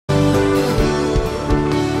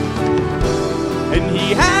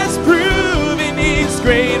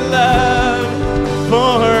love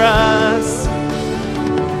for us.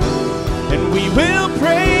 And we will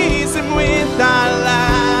praise him with our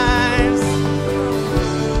lives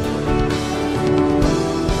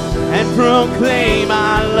and proclaim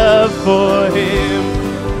our love for him.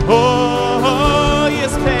 Oh, he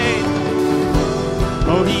has paid.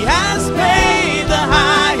 Oh, he has paid the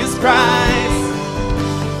highest price.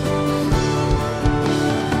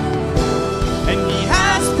 And he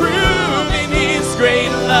has proven his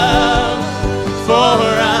great love for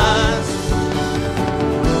us.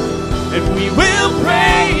 And we will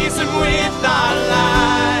praise him with our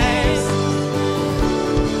lives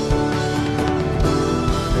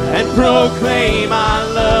and proclaim our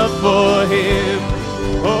love for him.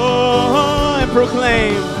 Oh,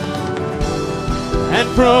 and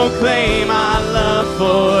proclaim our love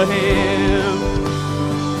for him.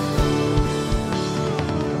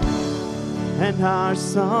 And our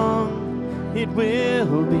song, it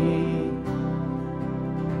will be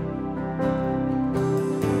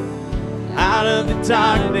out of the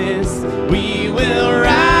darkness we will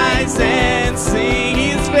rise and sing.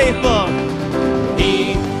 He is faithful.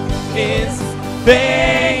 He is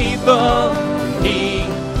faithful. He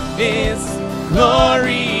is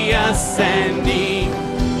glorious, and he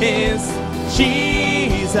is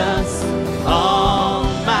Jesus. All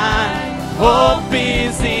my hope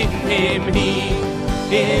is in him. He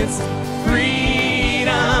is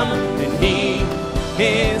freedom, and he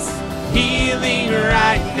is healing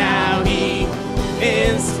right now. He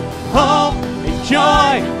is hope and joy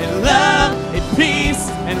and love and peace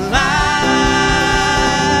and life.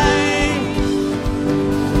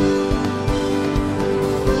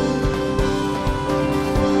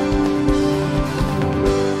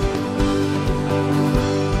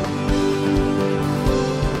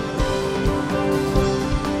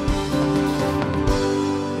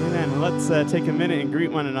 Let's take a minute and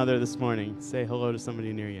greet one another this morning. Say hello to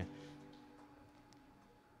somebody near you.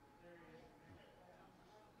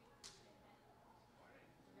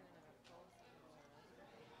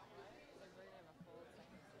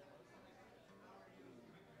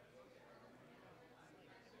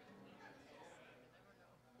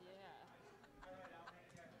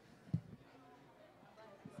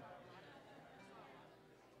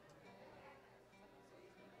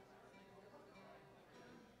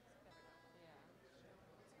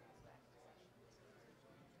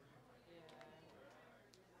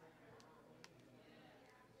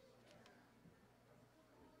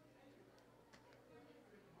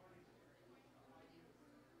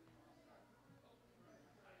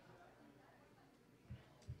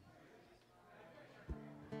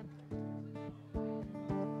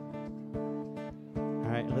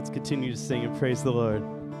 All right, let's continue to sing and praise the Lord.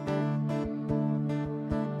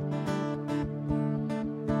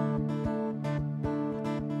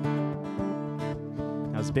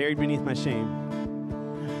 I was buried beneath my shame.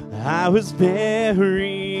 I was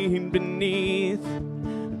buried beneath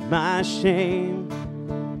my shame.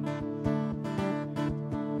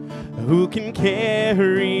 Who can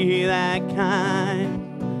carry that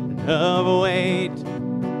kind of weight?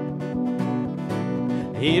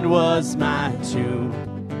 It was my tomb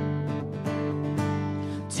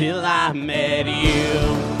till I met you.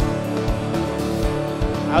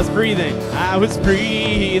 I was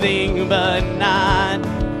breathing, but not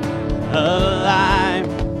alive.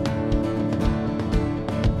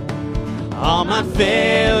 All my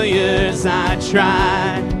failures I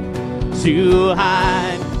tried to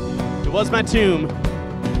hide. It was my tomb,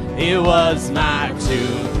 it was my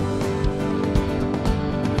tomb,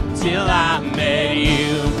 till I met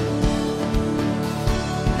you.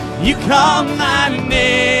 You called my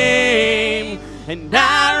name, and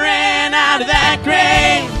I ran out of that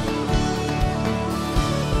grave,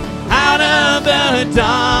 out of the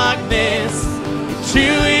darkness, into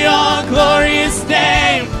your glorious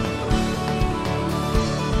day.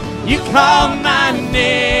 You called my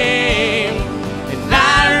name, and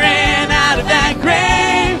I ran out of that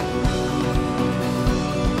grave,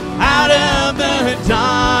 out of the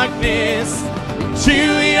darkness, into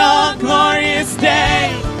your glorious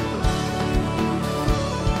day.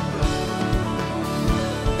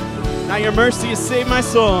 Now your mercy has saved my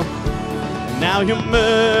soul. Now your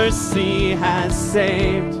mercy has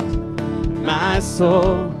saved my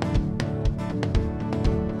soul.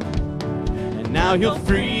 And now your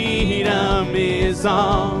freedom is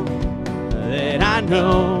all that I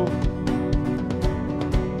know.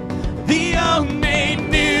 The old made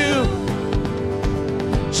new,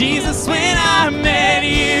 Jesus, when I met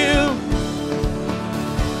you,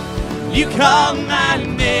 you called my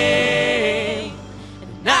name,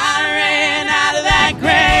 and I ran out of that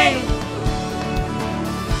grave,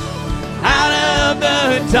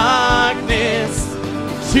 darkness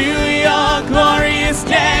to your glorious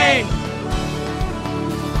day.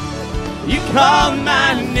 You called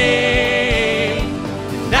my name,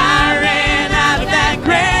 and I ran out of that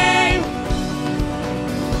grave,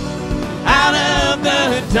 out of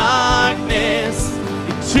the darkness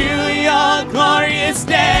into your glorious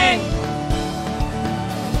day.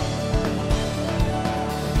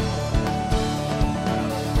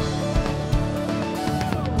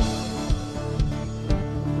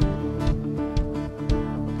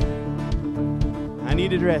 I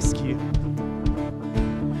needed rescue.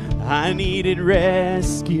 I needed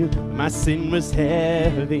rescue. My sin was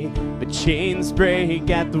heavy, but chains break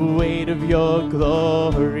at the weight of your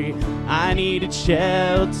glory. I needed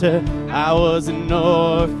shelter. I was an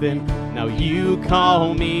orphan. Now you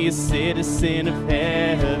call me a citizen of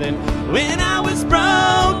heaven. When I was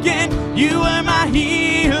broken, you were my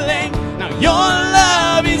healing. Now your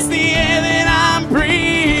love is the air that I'm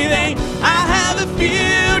breathing. I have a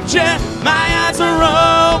future. My eyes are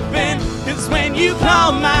open, 'cause when you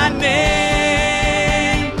call my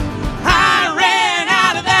name, I ran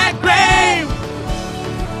out of that grave,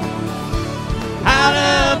 out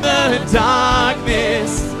of the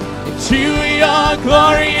darkness into your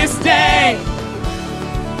glorious day.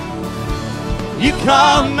 You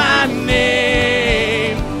called my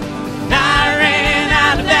name, and I ran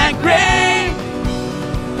out of that grave,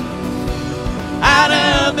 out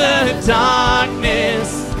of the darkness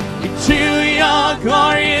to your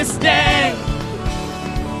glorious day.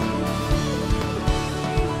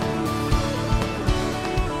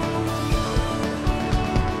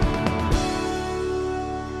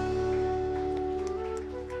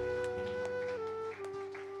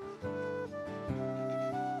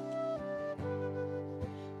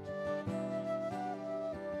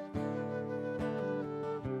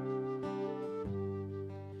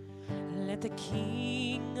 Let the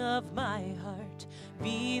King of my heart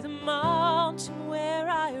be the mountain where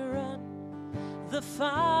I run, the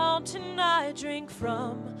fountain I drink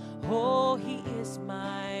from. Oh, he is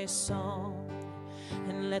my song.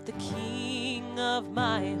 And let the King of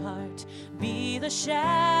my heart be the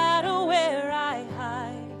shadow where I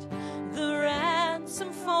hide, the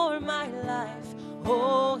ransom for my life.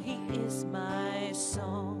 Oh, he is my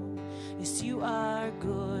song. Yes, you are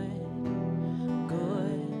good,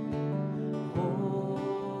 good.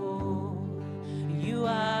 You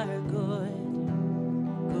are good,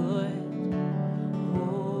 good.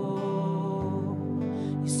 Oh,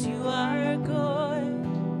 yes, you are good,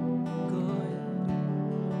 good.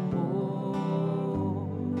 Oh,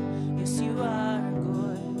 yes, you are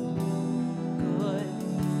good, good.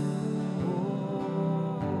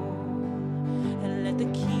 Oh, and let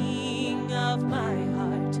the King of my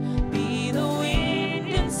heart be the wind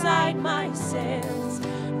inside my sails,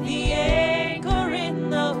 the anchor in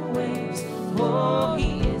the waves. Oh,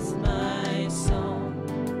 he is my song.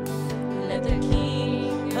 Let the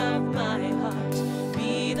King of my heart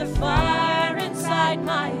be the fire inside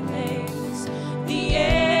my veins, the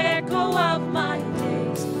echo of my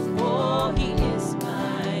days. Oh, he is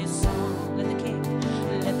my song.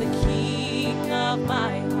 Let the King of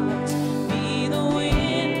my heart be the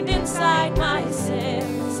wind inside my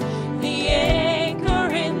sails, the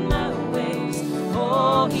anchor in my waves.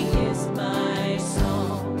 Oh, he is my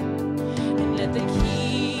song. Let the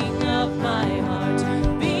King of my heart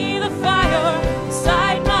be the fire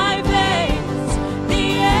inside my veins, the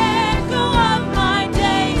echo of my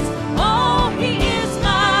days.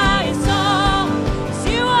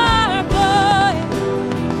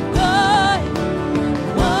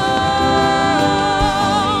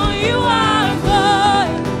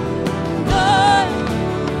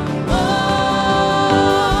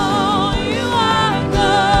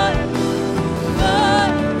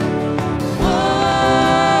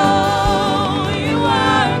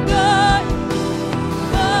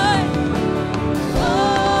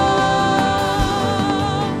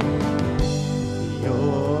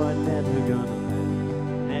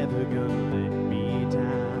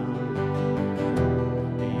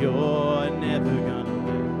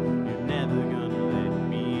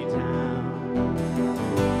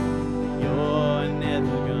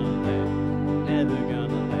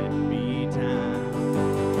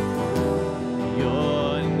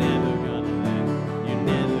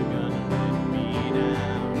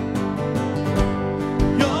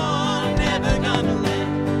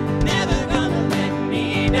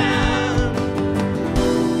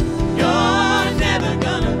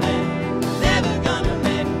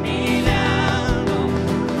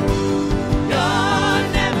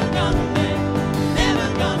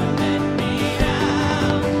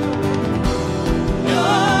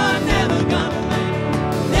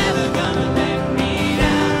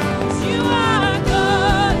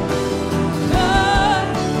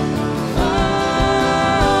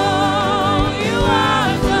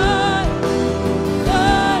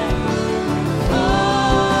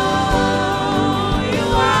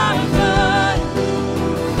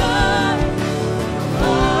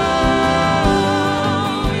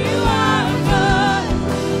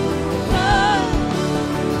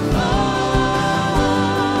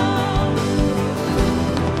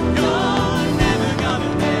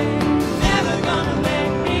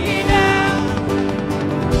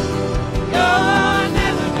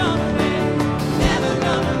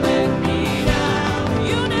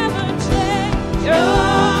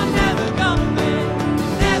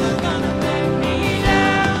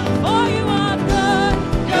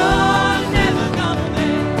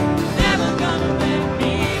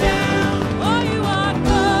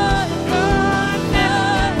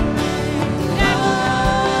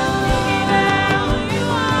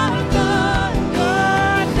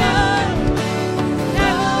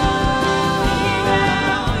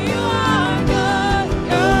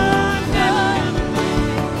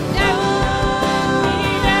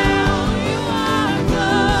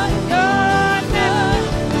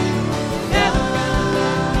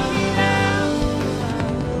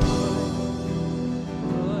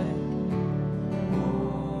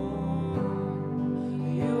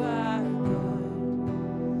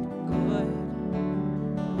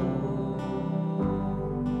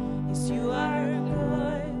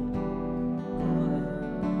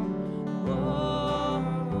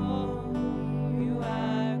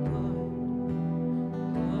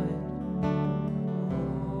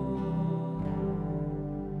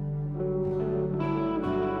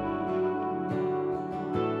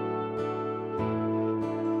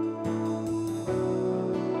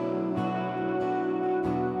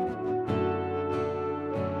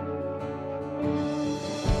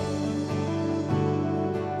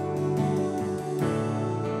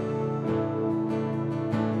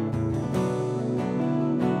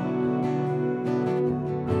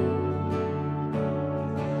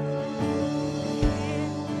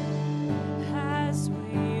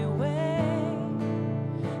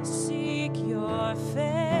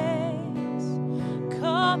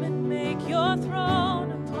 make your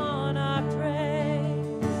throne upon our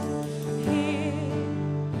praise. Here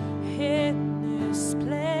in this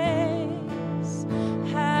place,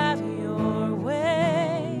 have your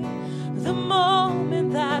way. The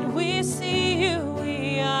moment that we see you,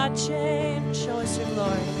 we are changed. Show us your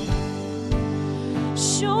glory.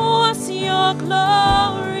 Show us your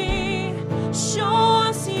glory. Show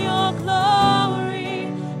us your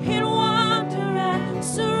glory. In wonder and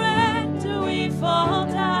surrender we fall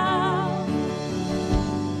down.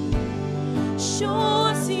 Show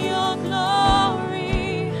us your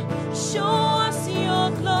glory. Show us your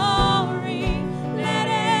glory. Let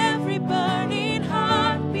every burning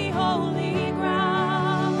heart be holy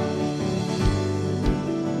ground.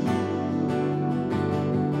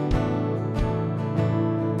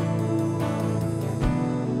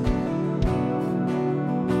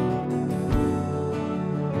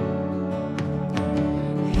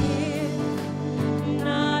 Here,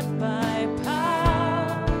 not by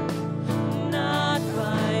power, not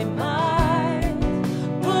by might,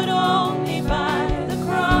 but only by the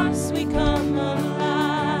cross we come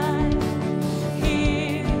alive.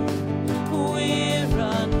 Here we're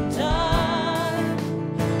undone,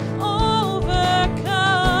 overcome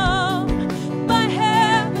by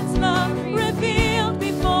heaven's love revealed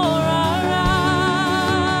before our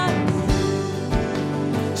eyes.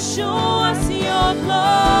 Show us your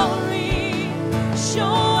glory.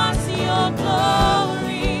 Show us your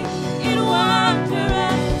glory. In wonder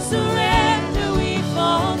and surrender we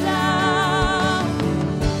fall down.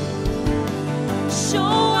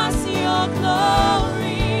 Show us your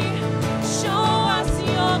glory. Show us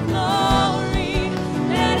your glory.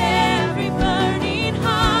 Let every burning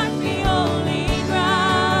heart be holy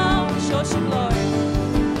ground. Show us your glory.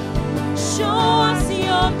 Show us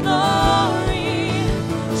your glory.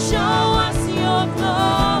 Show us your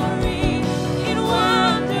glory. In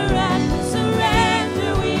wonder and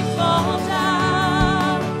surrender we fall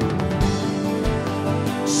down.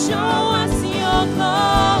 Show us your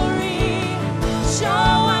glory. Show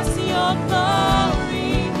us your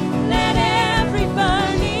glory. Let every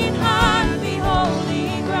burning heart be holy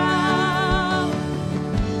ground.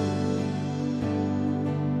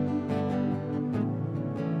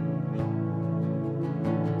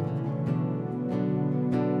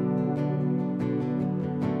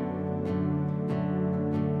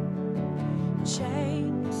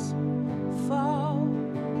 Chains fall,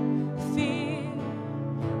 fear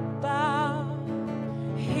bow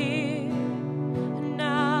here and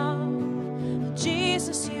now.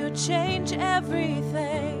 Jesus, you change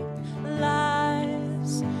everything.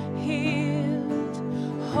 Lives healed,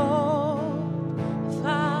 hope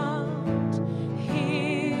found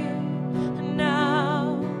here and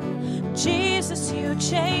now. Jesus, you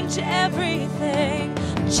change everything.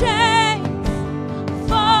 Chains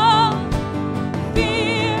fall,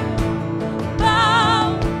 fear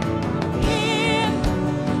bow here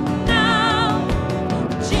now.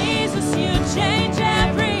 Jesus, you change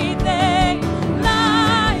everything.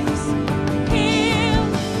 Lives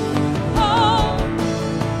healed, hope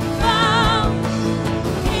found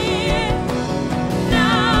here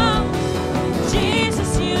now.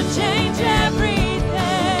 Jesus, you change everything.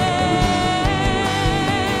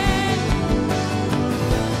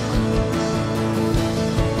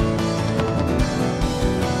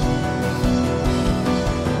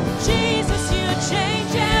 Jesus, you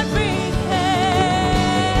change everything.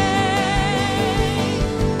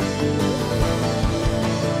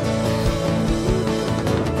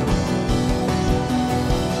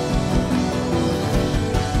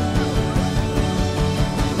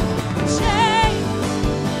 Chains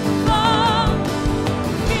fall,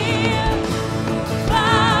 fear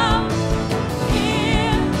bow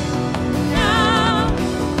here now.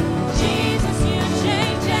 Jesus, you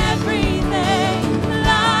change everything.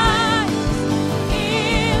 Lives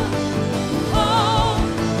healed, hope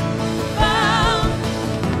found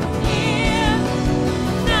here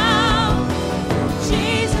now.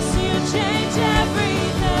 Jesus, you change everything.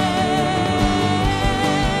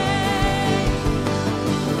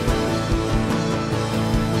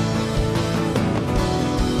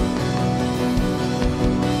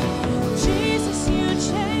 Jesus, you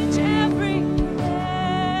change everything.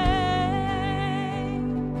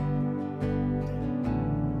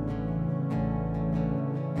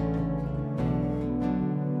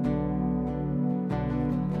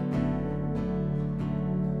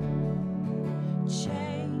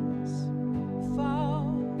 Chains fall,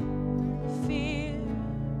 fear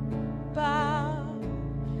bow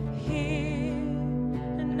here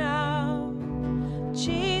and now.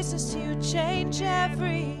 Jesus, you change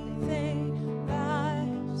everything.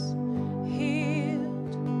 Lives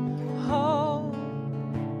healed,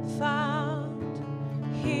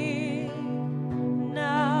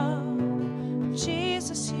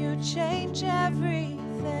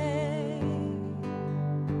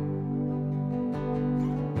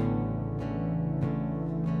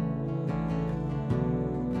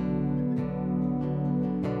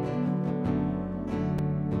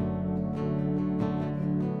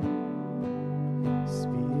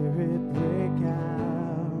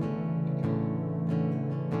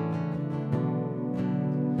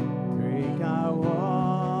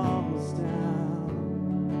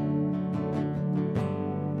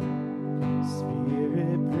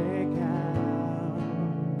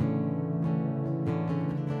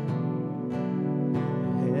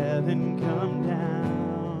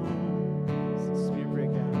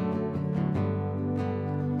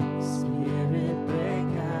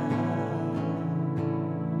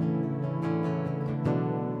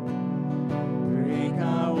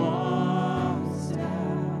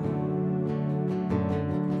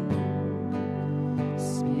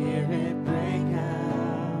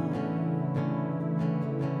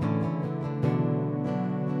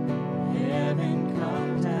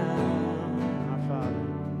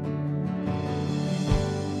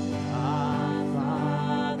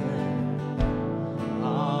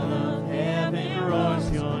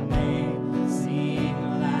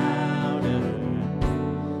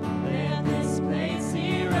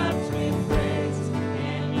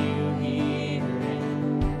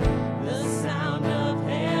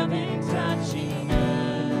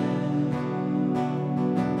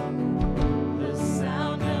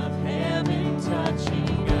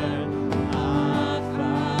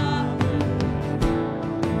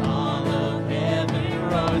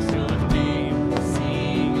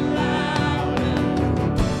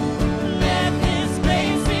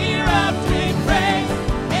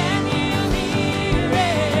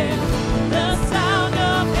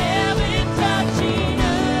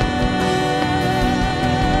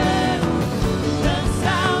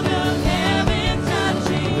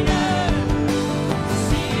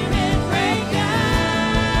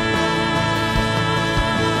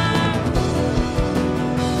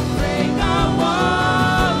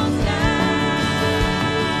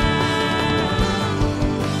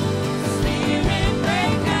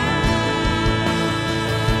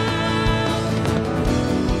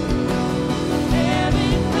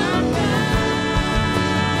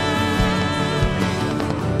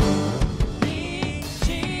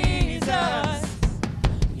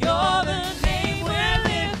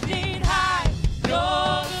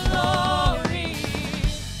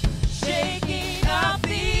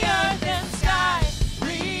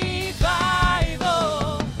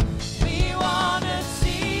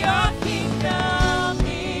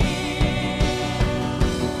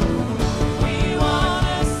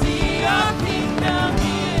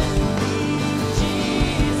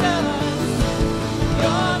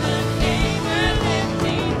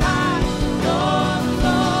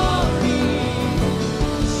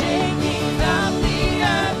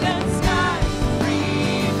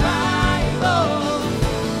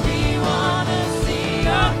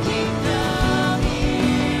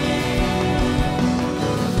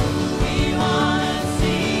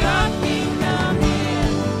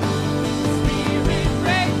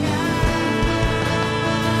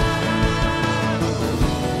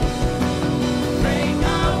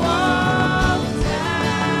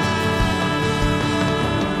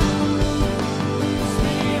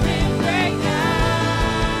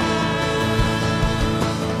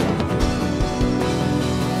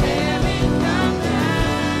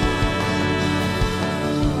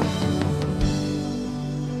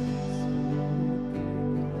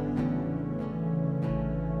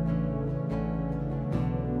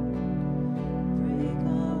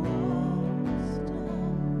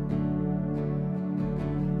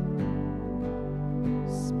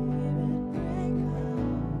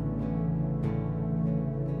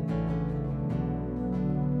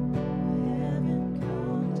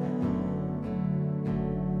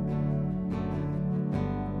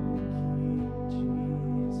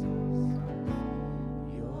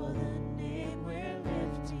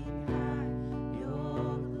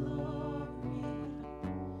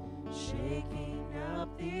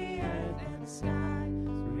 skies.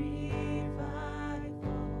 Revival.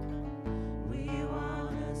 We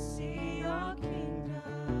want to see your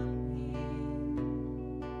kingdom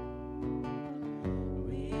here.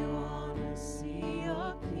 We want to see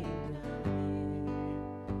your kingdom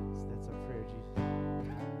here. So that's our prayer, Jesus.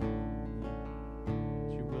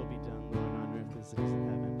 That your will be done, Lord, on earth as it is in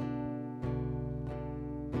heaven.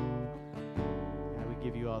 God, we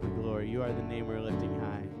give you all the glory. You are the name we're lifting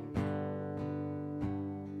high.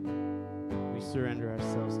 We surrender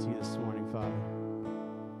ourselves to you this morning, Father.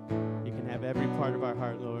 You can have every part of our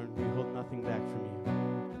heart, Lord. We hold nothing back from you.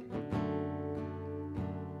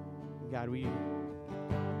 God, we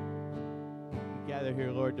gather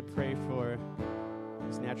here, Lord, to pray for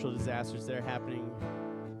these natural disasters that are happening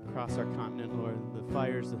across our continent, Lord. The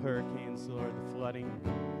fires, the hurricanes, Lord, the flooding.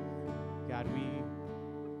 God, we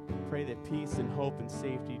pray that peace and hope and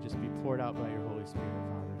safety just be poured out by your Holy Spirit,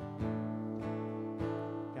 Father.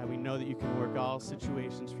 God, we know that you can work all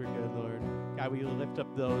situations for good, Lord. God, we lift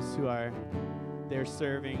up those who are there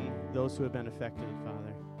serving those who have been affected,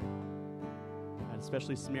 Father. God,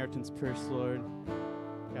 especially Samaritan's Purse, Lord.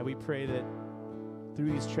 God, we pray that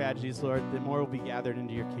through these tragedies, Lord, that more will be gathered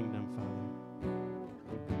into your kingdom, Father.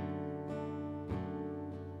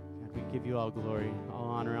 God, we give you all glory, all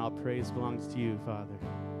honor, all praise belongs to you, Father.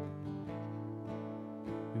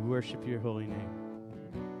 We worship your holy name.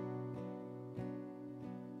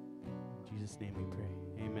 In Jesus' name we pray.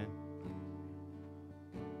 Amen.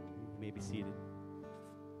 You may be seated.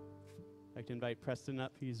 I'd like to invite Preston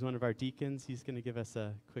up. He's one of our deacons. He's going to give us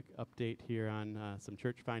a quick update here on some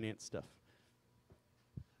church finance stuff.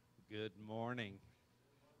 Good morning.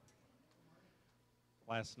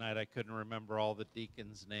 Last night I couldn't remember all the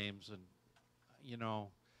deacons' names, and you know,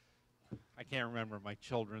 I can't remember my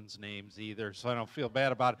children's names either, so I don't feel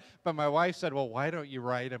bad about it. But my wife said, well, why don't you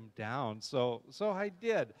write them down? So I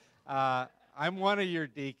did. I'm one of your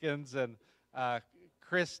deacons, and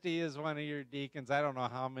Christy is one of your deacons. I don't know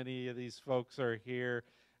how many of these folks are here.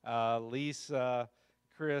 Lisa,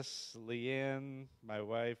 Chris, Leanne, my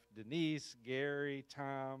wife Denise, Gary,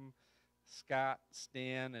 Tom, Scott,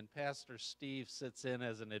 Stan, and Pastor Steve sits in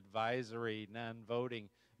as an advisory, non-voting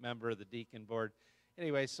member of the deacon board.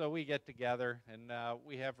 Anyway, so we get together, and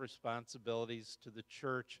we have responsibilities to the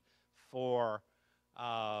church for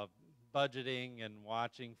budgeting and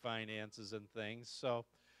watching finances and things. So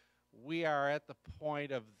we are at the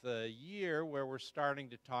point of the year where we're starting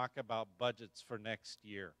to talk about budgets for next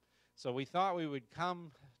year. So we thought we would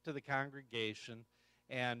come to the congregation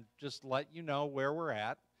and just let you know where we're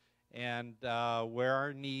at and where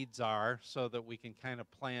our needs are so that we can kind of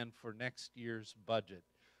plan for next year's budget.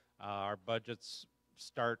 Our budgets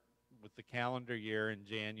start with the calendar year in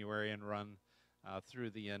January and run through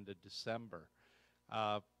the end of December.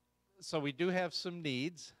 So we do have some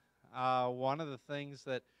needs. One of the things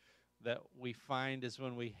that we find is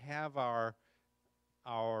when we have our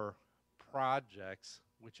projects,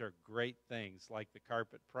 which are great things like the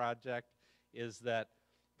carpet project, is that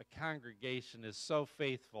the congregation is so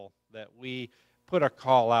faithful that we put a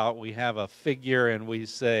call out, we have a figure, and we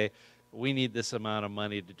say, we need this amount of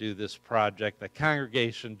money to do this project. The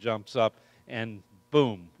congregation jumps up, and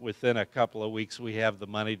boom, within a couple of weeks, we have the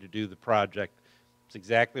money to do the project. It's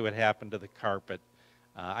exactly what happened to the carpet.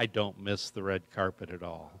 I don't miss the red carpet at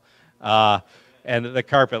all. And the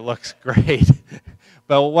carpet looks great.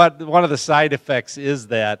 But one of the side effects is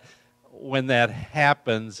that when that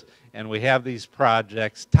happens and we have these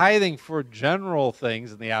projects, tithing for general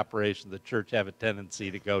things in the operation of the church have a tendency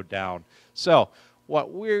to go down. So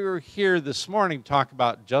what we're here this morning to talk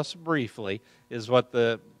about just briefly is what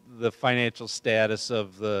the financial status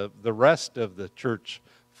of the rest of the church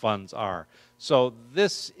funds are. So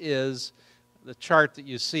this is the chart that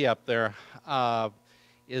you see up there.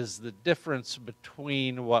 Is the difference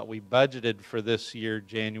between what we budgeted for this year,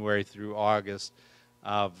 January through August,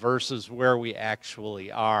 versus where we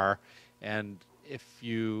actually are. And if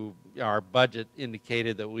our budget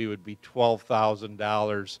indicated that we would be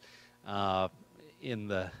 $12,000 in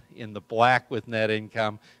the black with net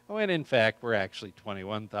income, when in fact we're actually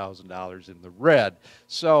 $21,000 in the red.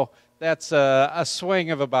 So that's a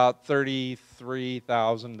swing of about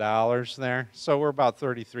 $33,000 there. So we're about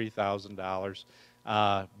 $33,000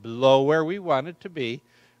 below where we wanted to be,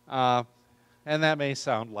 and that may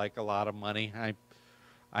sound like a lot of money.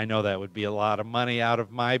 I know that would be a lot of money out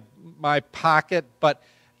of my pocket, but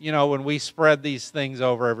you know, when we spread these things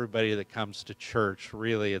over everybody that comes to church,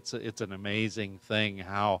 really it's an amazing thing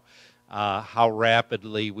how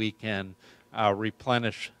rapidly we can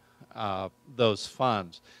replenish those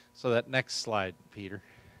funds. So that next slide, Peter.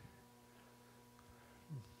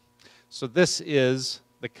 So this is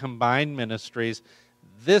the combined ministries.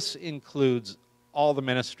 This includes all the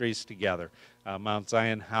ministries together. Mount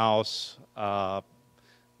Zion House, the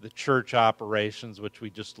church operations, which we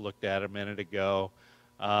just looked at a minute ago,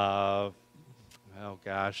 the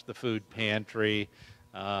food pantry,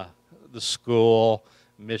 the school,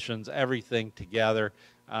 missions, everything together.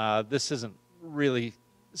 This isn't really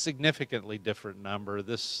significantly different number.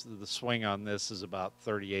 The swing on this is about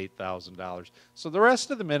 $38,000. So the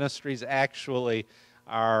rest of the ministries actually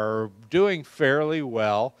are doing fairly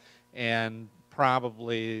well, and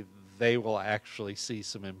probably they will actually see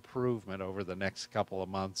some improvement over the next couple of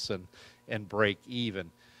months and break even.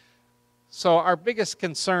 So our biggest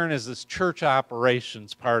concern is this church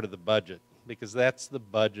operations part of the budget, because that's the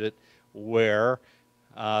budget where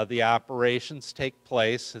the operations take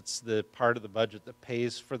place. It's the part of the budget that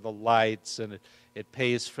pays for the lights, and it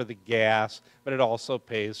pays for the gas, but it also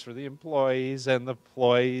pays for the employees and the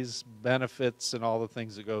employees' benefits and all the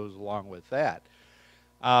things that goes along with that.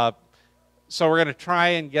 So we're going to try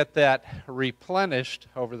and get that replenished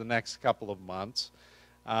over the next couple of months.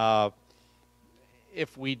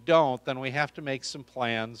 If we don't, then we have to make some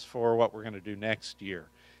plans for what we're going to do next year.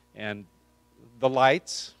 And the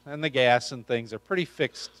lights and the gas and things are pretty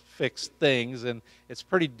fixed things, and it's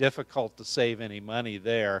pretty difficult to save any money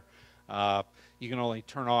there. You can only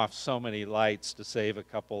turn off so many lights to save a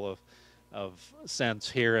couple of cents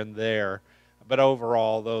here and there, but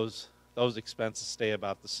overall those expenses stay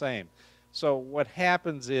about the same. So what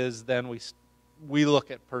happens is then we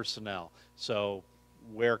look at personnel. So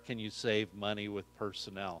where can you save money with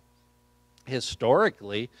personnel?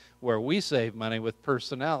 Historically, where we save money with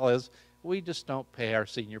personnel is we just don't pay our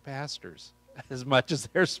senior pastors as much as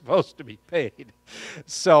they're supposed to be paid.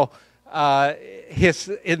 So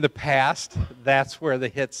in the past, that's where the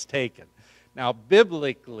hit's taken. Now,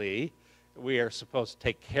 biblically, we are supposed to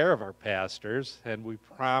take care of our pastors, and we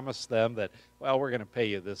promise them that, well, we're going to pay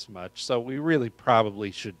you this much. So we really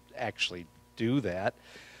probably should actually do that.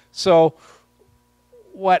 So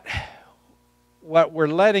what we're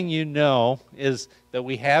letting you know is that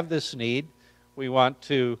we have this need. We want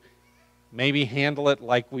to maybe handle it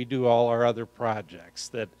like we do all our other projects,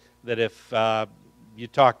 that if you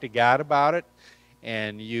talk to God about it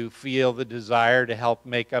and you feel the desire to help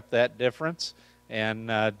make up that difference and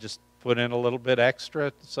just put in a little bit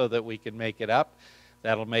extra so that we can make it up,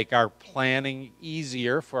 that'll make our planning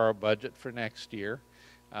easier for our budget for next year,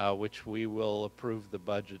 which we will approve the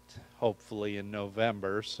budget hopefully in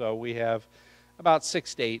November. So we have about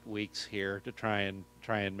 6 to 8 weeks here to try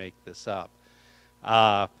and make this up.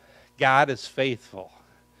 God is faithful,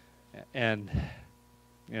 and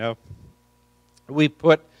we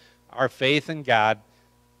put our faith in God.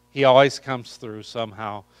 He always comes through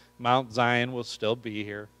somehow. Mount Zion will still be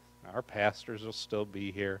here. Our pastors will still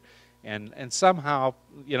be here, and somehow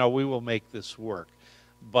we will make this work.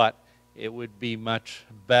 But it would be much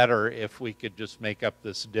better if we could just make up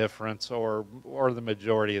this difference or the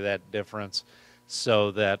majority of that difference, so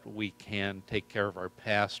that we can take care of our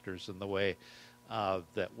pastors in the way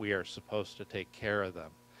that we are supposed to take care of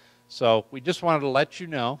them. So we just wanted to let you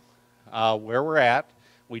know where we're at.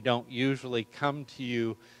 We don't usually come to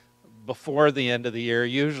you before the end of the year.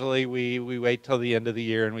 Usually we wait till the end of the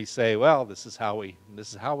year and we say, well, this is how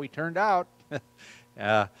we turned out.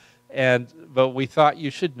 But we thought you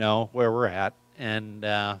should know where we're at, and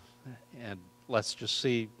let's just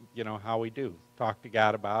see how we do. Talk to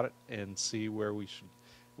God about it and see where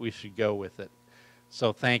we should go with it.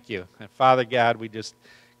 So thank you. And Father God, we just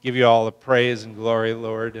give you all the praise and glory,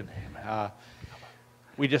 Lord, and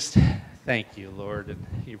we just thank you, Lord, and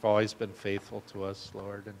you've always been faithful to us,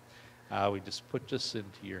 Lord, and we just put this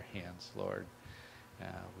into your hands, Lord.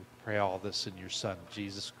 We pray all this in your Son,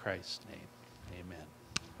 Jesus Christ's name. Amen.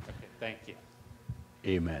 Okay, thank you.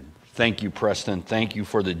 Amen. Thank you, Preston. Thank you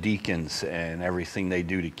for the deacons and everything they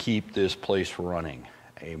do to keep this place running.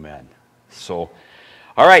 Amen. So,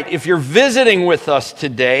 all right, if you're visiting with us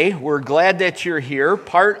today, we're glad that you're here.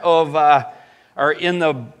 Part of, or in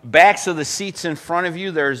the backs of the seats in front of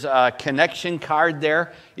you, there's a connection card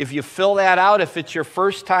there. If you fill that out, if it's your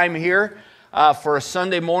first time here for a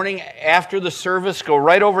Sunday morning after the service, go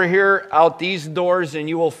right over here out these doors and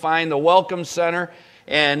you will find the Welcome Center.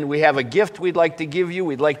 And we have a gift we'd like to give you.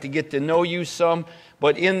 We'd like to get to know you some.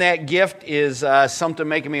 But in that gift is something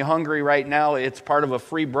making me hungry right now. It's part of a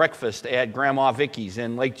free breakfast at Grandma Vicky's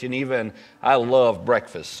in Lake Geneva, and I love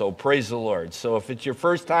breakfast, so praise the Lord. So if it's your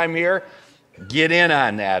first time here, get in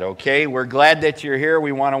on that, okay? We're glad that you're here.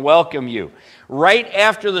 We want to welcome you. Right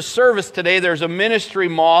after the service today, there's a ministry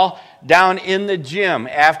mall down in the gym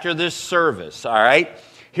after this service, all right?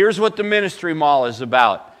 Here's what the ministry mall is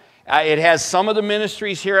about. It has some of the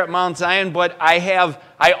ministries here at Mount Zion, but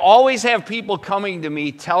I always have people coming to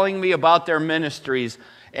me telling me about their ministries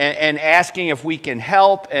and asking if we can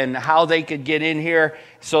help and how they could get in here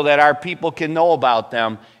so that our people can know about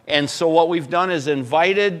them. And so what we've done is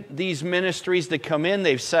invited these ministries to come in.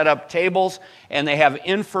 They've set up tables, and they have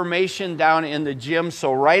information down in the gym.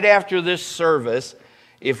 So right after this service,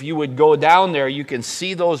 if you would go down there, you can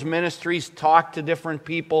see those ministries, talk to different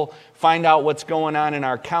people, find out what's going on in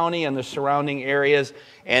our county and the surrounding areas,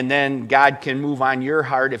 and then God can move on your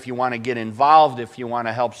heart if you want to get involved, if you want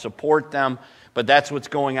to help support them. But that's what's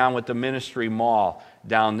going on with the ministry mall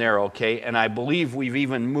down there, okay? And I believe we've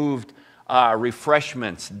even moved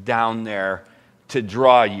refreshments down there to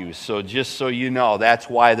draw you. So just so you know, that's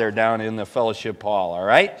why they're down in the fellowship hall, all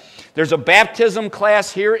right? There's a baptism class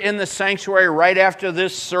here in the sanctuary right after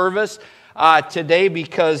this service today,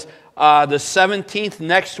 because the 17th,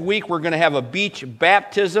 next week, we're going to have a beach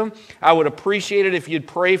baptism. I would appreciate it if you'd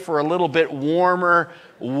pray for a little bit warmer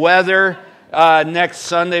weather next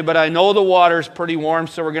Sunday, but I know the water's pretty warm,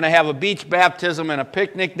 so we're going to have a beach baptism and a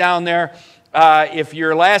picnic down there. If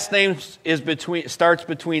your last name starts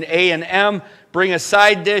between A and M, bring a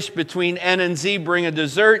side dish. Between N and Z, bring a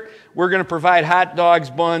dessert. We're going to provide hot dogs,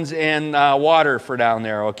 buns, and water for down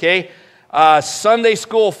there, okay? Sunday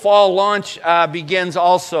school fall launch begins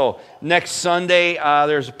also next Sunday.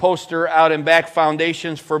 There's a poster out in back,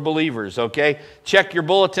 Foundations for Believers, okay? Check your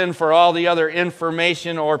bulletin for all the other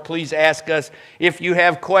information, or please ask us if you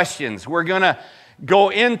have questions. We're going to go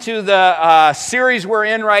into the series we're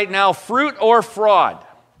in right now, Fruit or Fraud.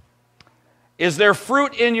 Is there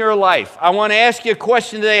fruit in your life? I want to ask you a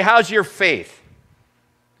question today. How's your faith?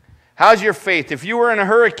 How's your faith? If you were in a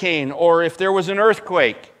hurricane or if there was an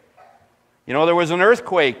earthquake, you know, there was an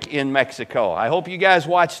earthquake in Mexico. I hope you guys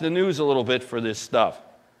watch the news a little bit for this stuff.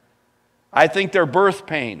 I think they're birth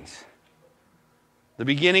pains, the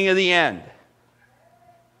beginning of the end.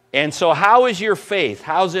 And so how is your faith?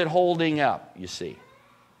 How's it holding up, you see?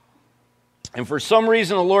 And for some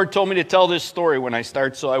reason, the Lord told me to tell this story when I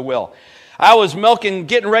start, so I will. I was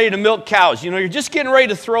getting ready to milk cows. You know, you're just getting ready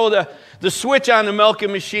to throw the switch on the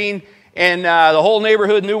milking machine, and the whole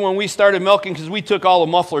neighborhood knew when we started milking because we took all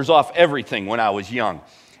the mufflers off everything when I was young.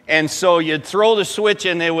 And so you'd throw the switch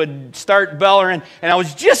and it would start bellowing, and I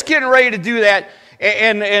was just getting ready to do that,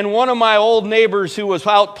 and one of my old neighbors who was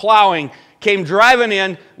out plowing came driving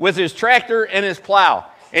in with his tractor and his plow.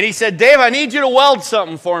 And he said, "Dave, I need you to weld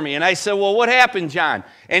something for me." And I said, "Well, what happened, John?"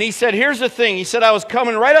 And he said, "Here's the thing." He said, "I was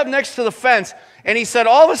coming right up next to the fence." And he said,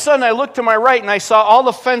 "All of a sudden, I looked to my right and I saw all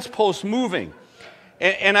the fence posts moving."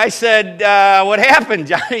 And I said, "What happened,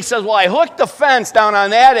 John?" He says, "Well, I hooked the fence down on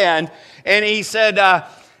that end." And he said,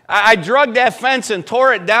 I drugged that fence and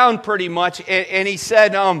tore it down pretty much. And he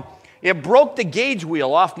said, "It broke the gauge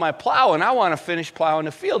wheel off my plow, and I want to finish plowing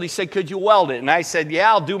the field." He said, "Could you weld it?" And I said,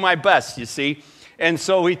 "Yeah, I'll do my best, you see." And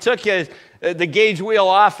so he took the gauge wheel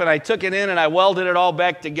off, and I took it in, and I welded it all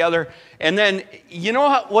back together. And then, you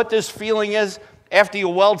know what this feeling is? After you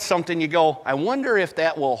weld something, you go, "I wonder if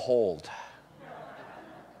that will hold."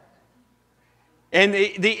 And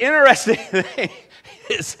the interesting thing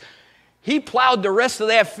is, he plowed the rest of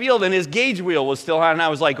that field, and his gauge wheel was still on, and I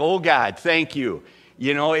was like, "Oh, God, thank you."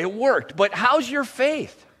 You know, it worked. But how's your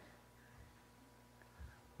faith?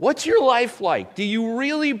 What's your life like? Do you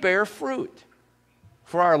really bear fruit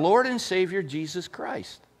for our Lord and Savior, Jesus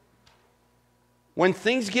Christ? When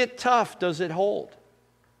things get tough, does it hold?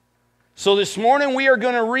 So this morning we are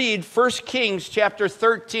going to read 1 Kings chapter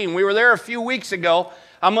 13. We were there a few weeks ago.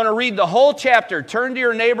 I'm going to read the whole chapter. Turn to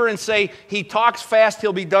your neighbor and say, "He talks fast,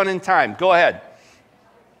 he'll be done in time." Go ahead.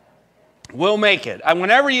 We'll make it. And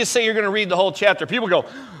whenever you say you're going to read the whole chapter, people go,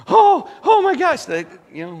 oh my gosh.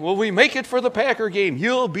 Will we make it for the Packer game?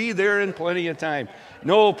 You'll be there in plenty of time.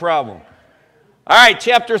 No problem. All right,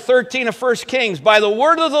 chapter 13 of 1 Kings. By the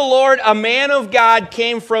word of the Lord, a man of God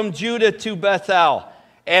came from Judah to Bethel,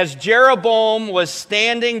 as Jeroboam was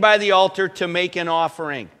standing by the altar to make an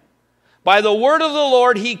offering. By the word of the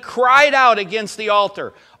Lord, he cried out against the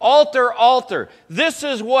altar. "Altar, altar." This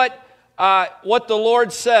is what the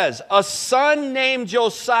Lord says. "A son named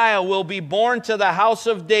Josiah will be born to the house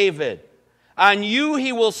of David. On you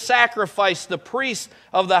he will sacrifice the priests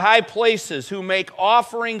of the high places who make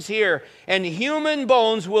offerings here, and human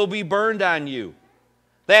bones will be burned on you."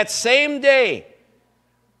 That same day,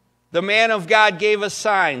 the man of God gave a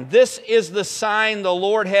sign. "This is the sign the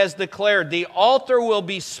Lord has declared. The altar will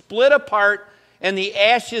be split apart, and the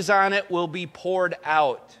ashes on it will be poured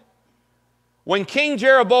out." When King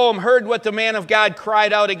Jeroboam heard what the man of God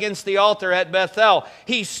cried out against the altar at Bethel,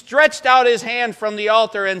 he stretched out his hand from the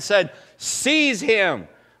altar and said, "Seize him."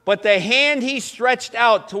 But the hand he stretched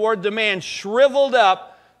out toward the man shriveled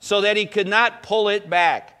up so that he could not pull it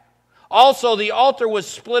back. Also, the altar was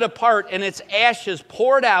split apart, and its ashes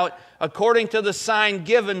poured out according to the sign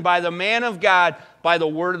given by the man of God by the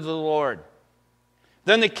word of the Lord.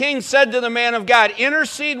 Then the king said to the man of God,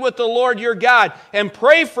 intercede with the Lord your God, and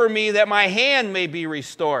pray for me that my hand may be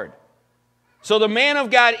restored. So the man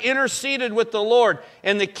of God interceded with the Lord,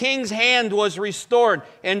 and the king's hand was restored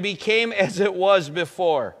and became as it was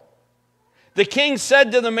before. The king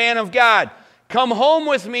said to the man of God, come home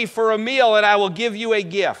with me for a meal, and I will give you a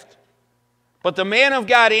gift. But the man of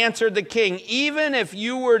God answered the king, even if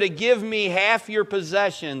you were to give me half your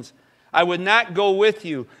possessions, I would not go with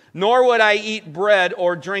you, nor would I eat bread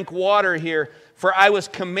or drink water here. For I was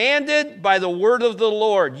commanded by the word of the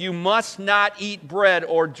Lord, you must not eat bread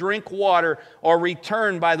or drink water or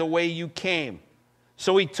return by the way you came.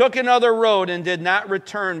 So he took another road and did not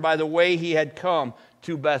return by the way he had come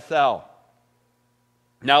to Bethel.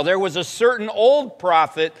 Now there was a certain old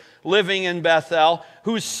prophet living in Bethel,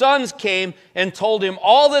 whose sons came and told him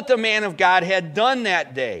all that the man of God had done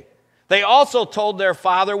that day. They also told their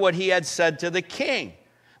father what he had said to the king.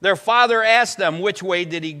 Their father asked them, which way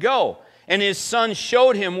did he go? And his son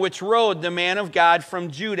showed him which road the man of God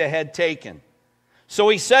from Judah had taken. So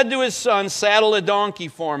he said to his son, saddle a donkey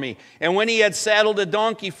for me. And when he had saddled a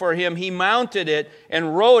donkey for him, he mounted it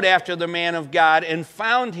and rode after the man of God and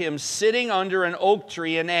found him sitting under an oak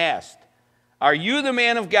tree and asked, are you the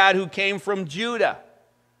man of God who came from Judah?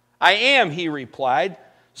 I am, he replied.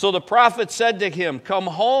 So the prophet said to him, come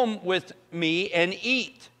home with me and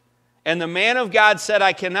eat. And the man of God said,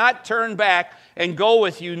 I cannot turn back and go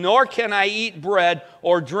with you, nor can I eat bread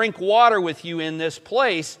or drink water with you in this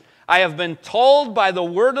place. I have been told by the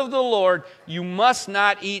word of the Lord, you must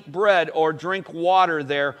not eat bread or drink water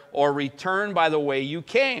there or return by the way you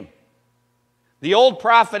came. The old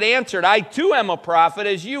prophet answered, I too am a prophet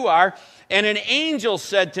as you are. And an angel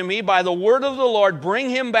said to me, by the word of the Lord, bring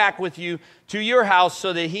him back with you to your house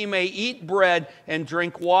so that he may eat bread and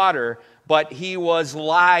drink water. But he was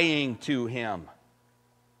lying to him.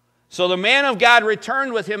 So the man of God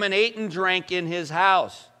returned with him and ate and drank in his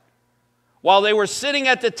house. While they were sitting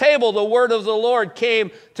at the table, the word of the Lord came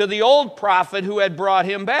to the old prophet who had brought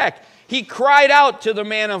him back. He cried out to the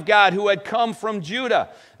man of God who had come from Judah.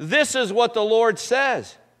 This is what the Lord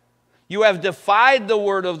says. You have defied the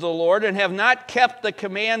word of the Lord and have not kept the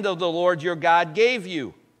command of the Lord your God gave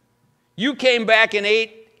you. You came back and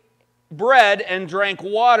ate bread and drank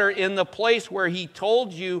water in the place where he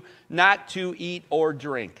told you not to eat or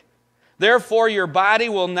drink. Therefore, your body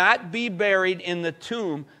will not be buried in the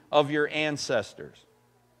tomb of your ancestors.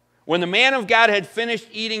 When the man of God had finished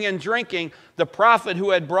eating and drinking, the prophet who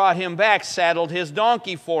had brought him back saddled his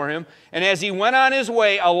donkey for him. And as he went on his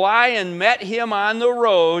way, a lion met him on the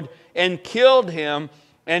road and killed him,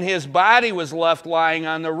 and his body was left lying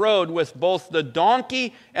on the road with both the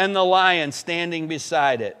donkey and the lion standing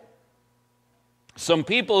beside it. Some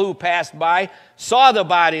people who passed by saw the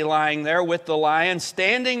body lying there with the lion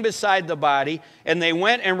standing beside the body, and they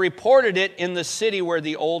went and reported it in the city where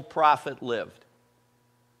the old prophet lived.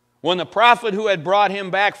 When the prophet who had brought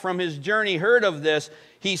him back from his journey heard of this,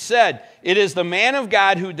 he said, it is the man of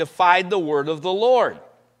God who defied the word of the Lord.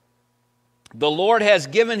 The Lord has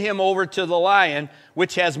given him over to the lion,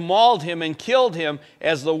 which has mauled him and killed him,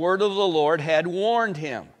 as the word of the Lord had warned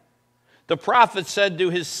him. The prophet said to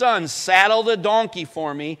his sons, saddle the donkey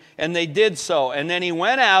for me, and they did so. And then he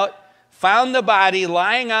went out, found the body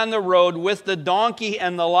lying on the road with the donkey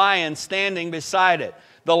and the lion standing beside it.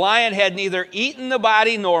 The lion had neither eaten the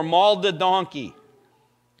body nor mauled the donkey.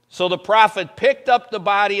 So the prophet picked up the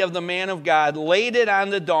body of the man of God, laid it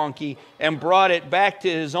on the donkey, and brought it back to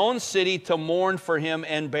his own city to mourn for him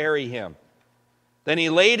and bury him. Then he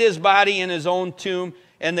laid his body in his own tomb,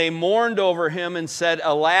 and they mourned over him and said,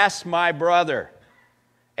 alas, my brother.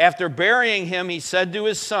 After burying him, he said to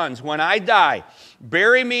his sons, when I die,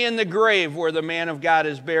 bury me in the grave where the man of God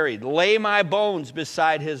is buried. Lay my bones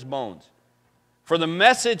beside his bones. For the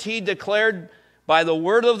message he declared by the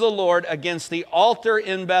word of the Lord against the altar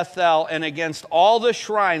in Bethel and against all the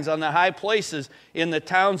shrines on the high places in the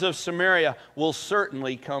towns of Samaria will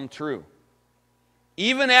certainly come true.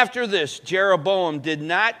 Even after this, Jeroboam did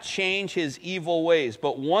not change his evil ways,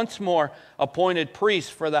 but once more appointed priests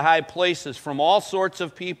for the high places from all sorts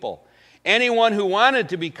of people. Anyone who wanted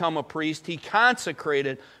to become a priest, he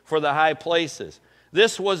consecrated for the high places.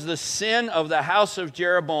 This was the sin of the house of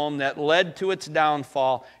Jeroboam that led to its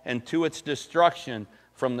downfall and to its destruction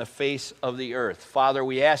from the face of the earth. Father,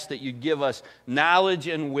 we ask that you give us knowledge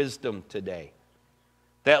and wisdom today.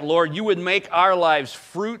 That, Lord, you would make our lives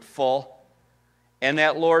fruitful And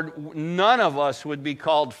that, Lord, none of us would be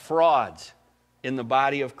called frauds in the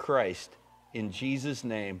body of Christ. In Jesus'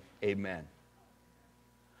 name, amen.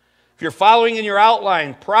 If you're following in your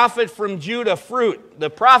outline, prophet from Judah, fruit. The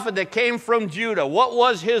prophet that came from Judah, what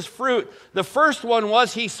was his fruit? The first one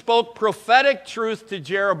was he spoke prophetic truth to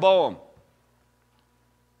Jeroboam.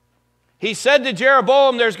 He said to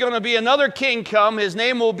Jeroboam, there's going to be another king come. His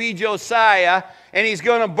name will be Josiah. And he's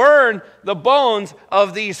going to burn the bones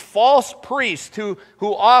of these false priests who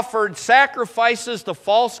offered sacrifices to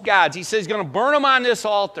false gods. He says he's going to burn them on this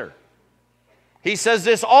altar. He says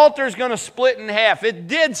this altar is going to split in half. It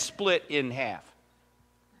did split in half.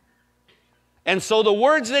 And so the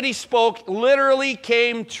words that he spoke literally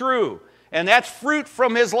came true. And that's fruit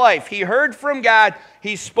from his life. He heard from God.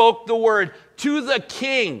 He spoke the word to the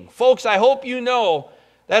king. Folks, I hope you know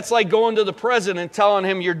that's like going to the president and telling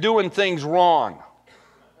him you're doing things wrong.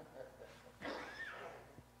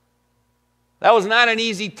 That was not an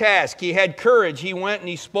easy task. He had courage. He went and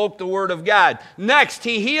he spoke the word of God. Next,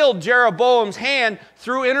 he healed Jeroboam's hand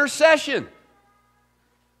through intercession.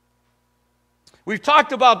 We've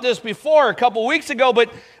talked about this before a couple weeks ago,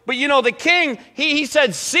 but you know, the king, he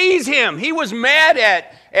said, seize him. He was mad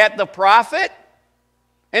at the prophet.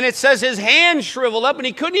 And it says his hand shriveled up and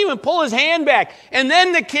he couldn't even pull his hand back. And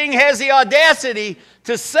then the king has the audacity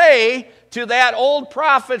to say to that old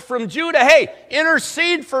prophet from Judah, hey,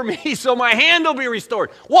 intercede for me so my hand will be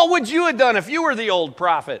restored. What would you have done if you were the old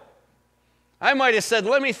prophet? I might have said,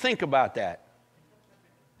 let me think about that.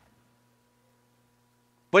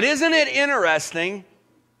 But isn't it interesting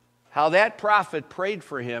how that prophet prayed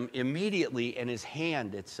for him immediately and his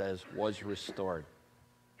hand, it says, was restored?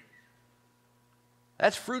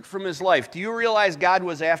 That's fruit from his life. Do you realize God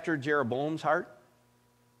was after Jeroboam's heart?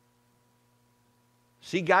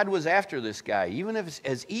 See, God was after this guy. Even if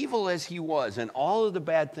as evil as he was and all of the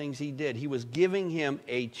bad things he did, he was giving him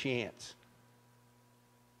a chance.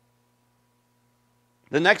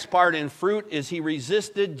 The next part in fruit is he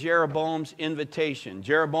resisted Jeroboam's invitation.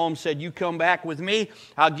 Jeroboam said, you come back with me,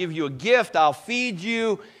 I'll give you a gift, I'll feed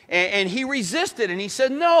you. And he resisted and he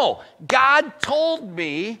said, no, God told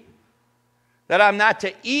me that I'm not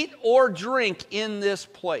to eat or drink in this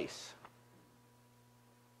place.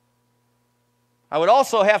 I would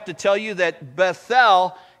also have to tell you that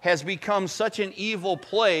Bethel has become such an evil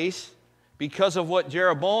place because of what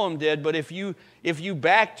Jeroboam did. But if you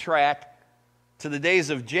backtrack to the days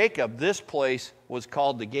of Jacob, this place was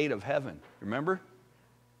called the gate of heaven. Remember?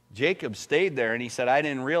 Jacob stayed there and he said, I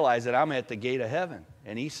didn't realize that I'm at the gate of heaven.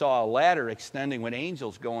 And he saw a ladder extending with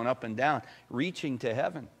angels going up and down, reaching to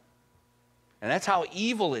heaven. And that's how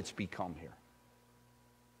evil it's become here.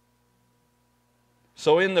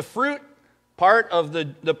 So in the fruit part of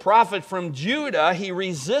the prophet from Judah, he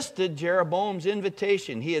resisted Jeroboam's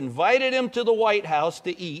invitation. He invited him to the White House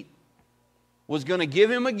to eat, was going to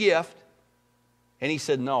give him a gift, and he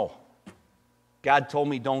said, no. God told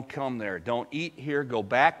me don't come there. Don't eat here. Go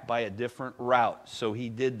back by a different route. So he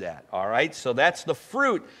did that. All right? So that's the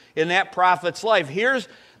fruit in that prophet's life. Here's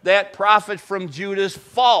that prophet from Judah's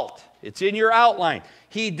fault. It's in your outline.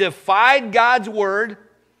 He defied God's word.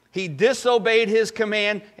 He disobeyed his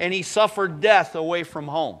command, and he suffered death away from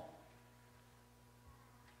home.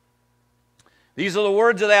 These are the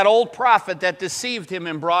words of that old prophet that deceived him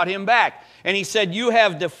and brought him back. And he said, you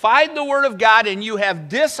have defied the word of God, and you have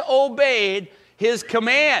disobeyed his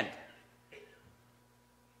command.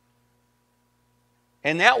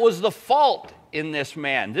 And that was the fault in this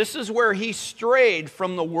man. This is where he strayed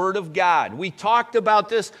from the word of God. We talked about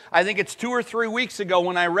this, I think it's 2 or 3 weeks ago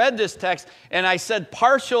when I read this text, and I said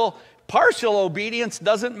partial obedience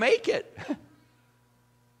doesn't make it.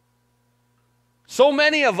 So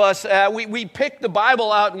many of us, we pick the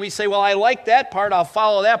Bible out and we say, well, I like that part, I'll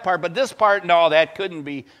follow that part, but this part, no, that couldn't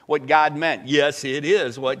be what God meant. Yes, it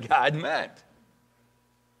is what God meant.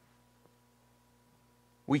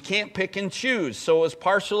 We can't pick and choose, so it was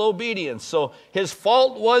partial obedience. So his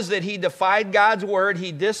fault was that he defied God's word,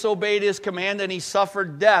 he disobeyed his command, and he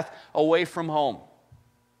suffered death away from home.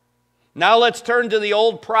 Now let's turn to the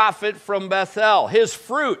old prophet from Bethel. His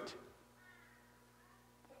fruit.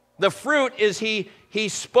 The fruit is he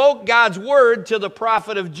spoke God's word to the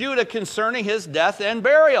prophet of Judah concerning his death and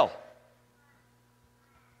burial.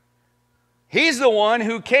 He's the one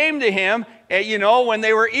who came to him, when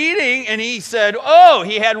they were eating, and he said,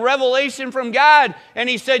 he had revelation from God, and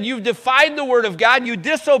he said, you've defied the word of God, you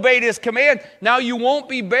disobeyed his command, now you won't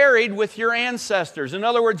be buried with your ancestors. In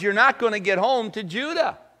other words, you're not going to get home to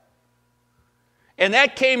Judah. And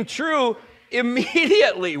that came true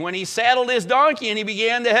immediately. When he saddled his donkey and he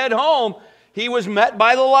began to head home, he was met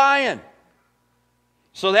by the lion.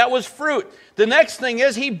 So that was fruit. The next thing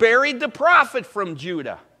is he buried the prophet from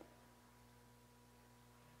Judah.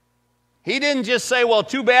 He didn't just say, well,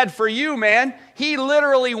 too bad for you, man. He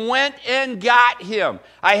literally went and got him.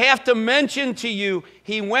 I have to mention to you,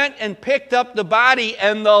 he went and picked up the body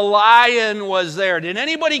and the lion was there. Did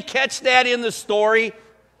anybody catch that in the story?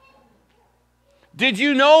 Did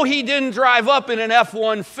you know he didn't drive up in an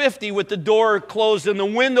F-150 with the door closed and the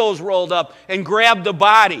windows rolled up and grab the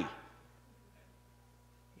body?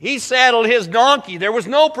 He saddled his donkey. There was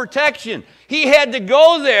no protection. He had to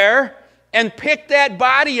go there and pick that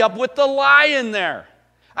body up with the lion there.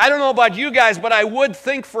 I don't know about you guys, but I would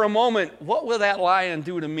think for a moment, what will that lion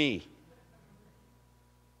do to me?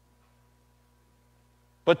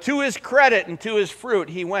 But to his credit and to his fruit,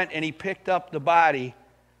 he went and he picked up the body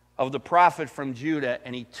of the prophet from Judah,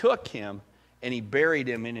 and he took him and he buried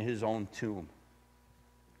him in his own tomb.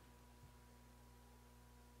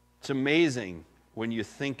 It's amazing when you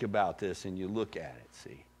think about this and you look at it,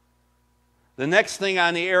 see. The next thing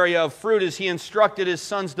on the area of fruit is he instructed his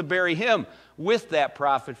sons to bury him with that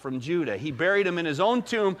prophet from Judah. He buried him in his own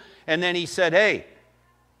tomb, and then he said, hey,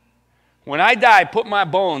 when I die, put my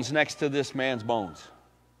bones next to this man's bones.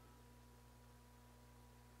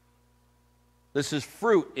 This is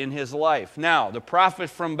fruit in his life. Now, the prophet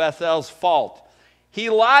from Bethel's fault. He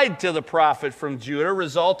lied to the prophet from Judah,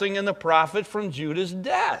 resulting in the prophet from Judah's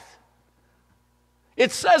death.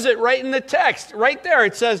 It says it right in the text, right there.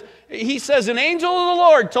 It says, he says, an angel of the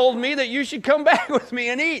Lord told me that you should come back with me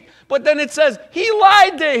and eat. But then it says, he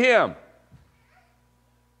lied to him.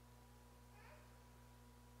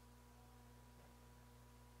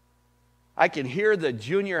 I can hear the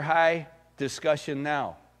junior high discussion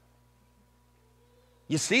now.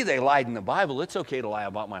 You see, they lied in the Bible. It's okay to lie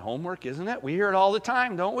about my homework, isn't it? We hear it all the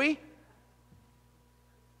time, don't we?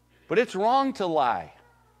 But it's wrong to lie.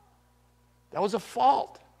 That was a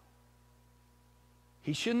fault.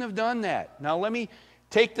 He shouldn't have done that. Now let me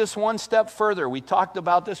take this one step further. We talked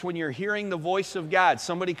about this when you're hearing the voice of God.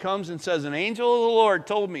 Somebody comes and says, an angel of the Lord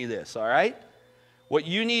told me this, all right? What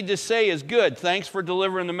you need to say is, good, thanks for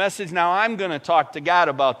delivering the message. Now I'm going to talk to God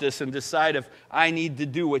about this and decide if I need to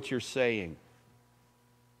do what you're saying.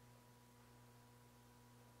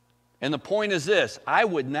 And the point is this, I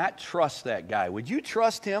would not trust that guy. Would you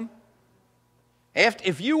trust him?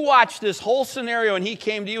 If you watched this whole scenario and he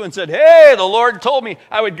came to you and said, hey, the Lord told me,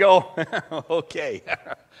 I would go, okay.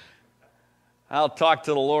 I'll talk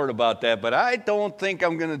to the Lord about that, but I don't think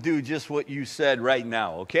I'm going to do just what you said right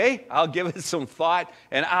now, okay? I'll give it some thought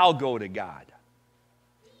and I'll go to God.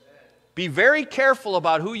 Amen. Be very careful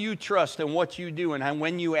about who you trust and what you do and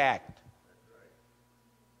when you act.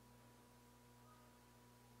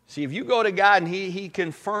 See, if you go to God and He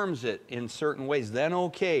confirms it in certain ways, then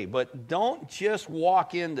okay. But don't just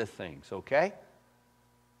walk into things, okay?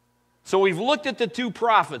 So we've looked at the two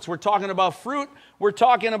prophets. We're talking about fruit. We're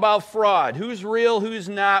talking about fraud. Who's real, who's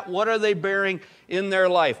not? What are they bearing in their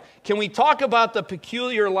life? Can we talk about the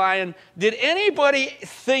peculiar lion? Did anybody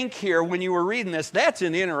think here when you were reading this, that's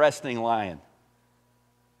an interesting lion?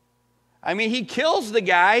 I mean, he kills the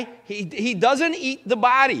guy. He doesn't eat the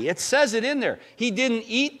body. It says it in there. He didn't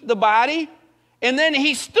eat the body. And then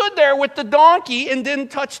he stood there with the donkey and didn't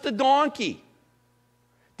touch the donkey.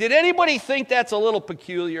 Did anybody think that's a little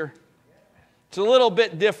peculiar? It's a little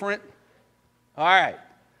bit different. All right.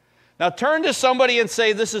 Now turn to somebody and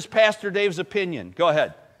say, this is Pastor Dave's opinion. Go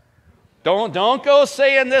ahead. Don't go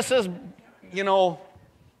saying this is,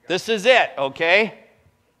 this is it, okay?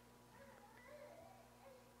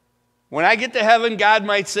 When I get to heaven, God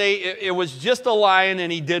might say, it was just a lion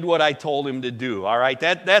and he did what I told him to do. All right,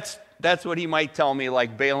 that's what he might tell me,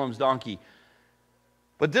 like Balaam's donkey.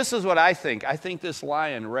 But this is what I think. I think this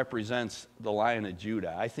lion represents the Lion of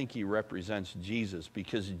Judah. I think he represents Jesus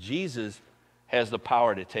because Jesus has the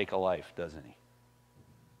power to take a life, doesn't he?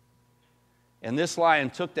 And this lion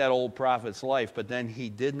took that old prophet's life, but then he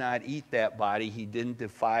did not eat that body. He didn't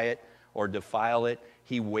defy it or defile it.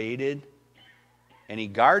 He waited. And he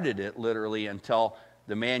guarded it literally until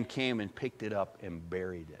the man came and picked it up and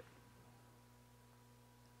buried it.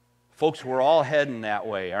 Folks, we're all heading that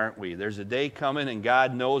way, aren't we? There's a day coming and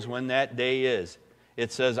God knows when that day is.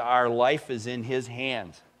 It says our life is in His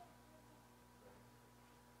hands.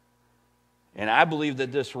 And I believe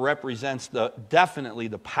that this represents definitely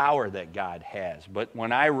the power that God has. But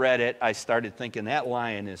when I read it, I started thinking that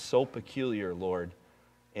lion is so peculiar, Lord.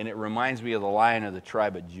 And it reminds me of the Lion of the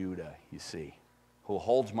tribe of Judah, you see, who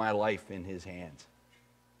holds my life in His hands.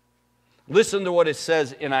 Listen to what it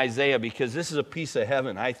says in Isaiah, because this is a piece of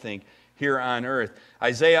heaven, I think, here on earth.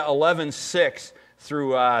 Isaiah 11:6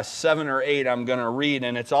 through 7 or 8 I'm going to read,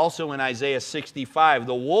 and it's also in Isaiah 65.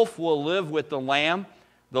 The wolf will live with the lamb,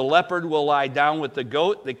 the leopard will lie down with the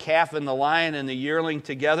goat, the calf and the lion and the yearling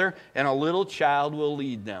together, and a little child will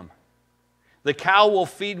lead them. The cow will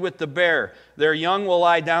feed with the bear, their young will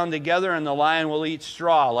lie down together, and the lion will eat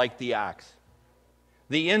straw like the ox.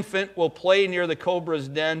 The infant will play near the cobra's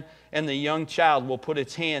den, and the young child will put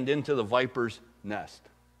its hand into the viper's nest.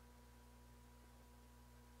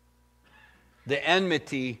 The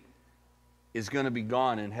enmity is going to be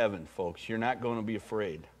gone in heaven, folks. You're not going to be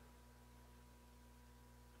afraid.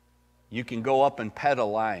 You can go up and pet a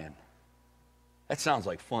lion. That sounds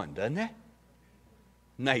like fun, doesn't it?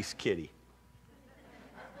 Nice kitty.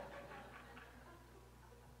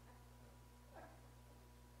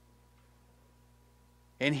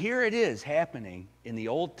 And here it is happening in the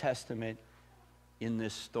Old Testament in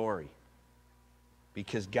this story,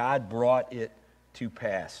 because God brought it to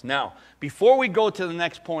pass. Now, before we go to the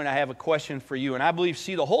next point, I have a question for you. And I believe,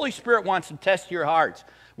 the Holy Spirit wants to test your hearts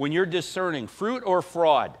when you're discerning fruit or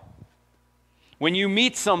fraud. When you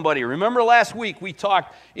meet somebody, remember last week we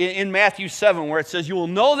talked in Matthew 7 where it says you will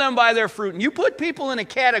know them by their fruit. And you put people in a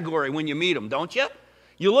category when you meet them, don't you?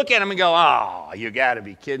 You look at them and go, oh, you got to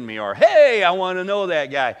be kidding me. Or, hey, I want to know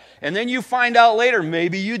that guy. And then you find out later,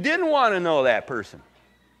 maybe you didn't want to know that person.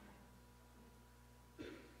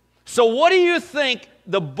 So what do you think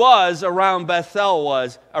the buzz around Bethel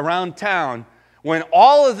was, around town, when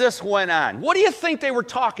all of this went on? What do you think they were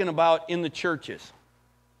talking about in the churches?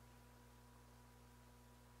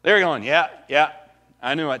 They were going, yeah,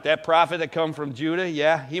 I knew it. That prophet that come from Judah,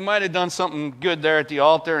 yeah, he might have done something good there at the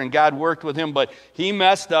altar and God worked with him, but he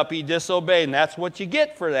messed up, he disobeyed, and that's what you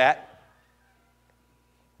get for that.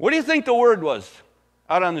 What do you think the word was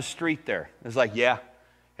out on the street there? It was like, yeah,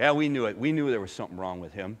 we knew it. We knew there was something wrong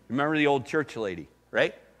with him. Remember the old church lady,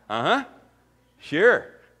 right? Uh-huh. Sure,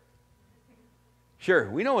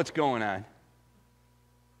 we know what's going on.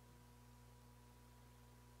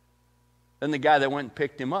 Then the guy that went and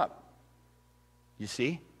picked him up, you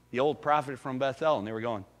see, the old prophet from Bethel, and they were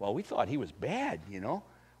going, well, we thought he was bad, you know.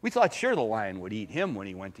 We thought sure the lion would eat him when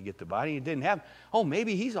he went to get the body. He didn't have, oh,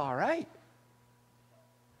 maybe he's all right.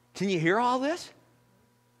 Can you hear all this?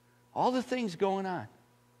 All the things going on.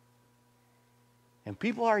 And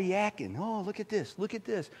people are yakking, oh, look at this, look at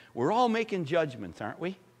this. We're all making judgments, aren't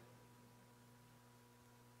we?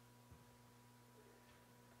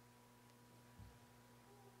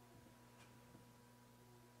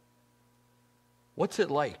 What's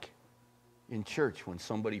it like in church when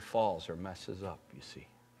somebody falls or messes up, you see?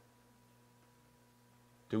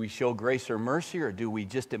 Do we show grace or mercy, or do we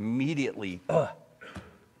just immediately,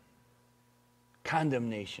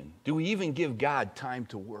 condemnation? Do we even give God time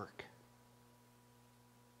to work?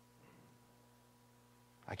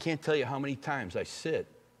 I can't tell you how many times I sit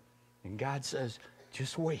and God says,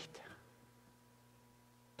 just wait.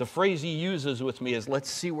 The phrase he uses with me is, let's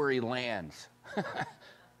see where he lands.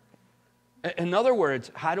 In other words,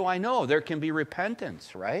 how do I know? There can be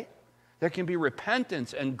repentance, right? There can be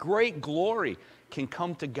repentance, and great glory can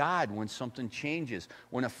come to God when something changes,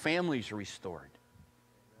 when a family's restored.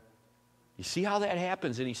 You see how that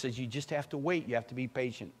happens? And he says you just have to wait. You have to be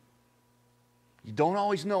patient. You don't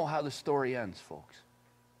always know how the story ends, folks.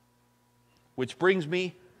 Which brings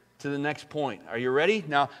me to the next point. Are you ready?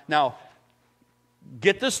 Now,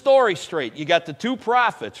 get the story straight. You got the two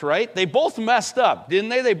prophets, right? They both messed up, didn't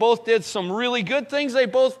they? They both did some really good things. They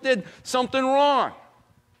both did something wrong.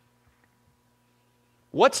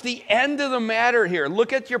 What's the end of the matter here?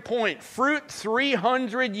 Look at your point. Fruit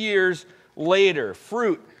 300 years later.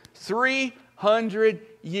 Fruit 300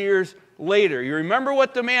 years later. You remember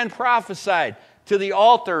what the man prophesied to the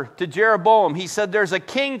altar to Jeroboam? He said there's a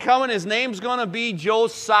king coming. His name's going to be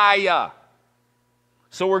Josiah.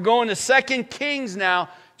 So we're going to 2 Kings now,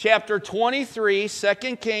 chapter 23, 2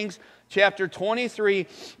 Kings, chapter 23,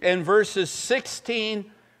 and verses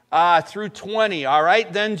 16 through 20, all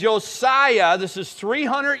right? Then Josiah, this is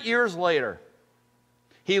 300 years later,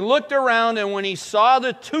 he looked around, and when he saw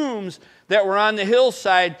the tombs that were on the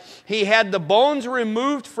hillside, he had the bones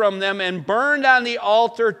removed from them and burned on the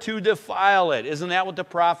altar to defile it. Isn't that what the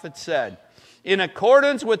prophet said? In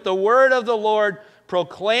accordance with the word of the Lord,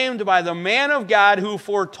 proclaimed by the man of God who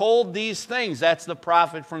foretold these things. That's the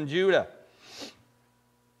prophet from Judah.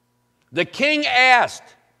 The king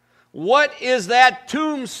asked, what is that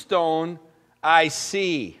tombstone I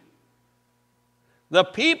see? The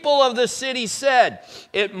people of the city said,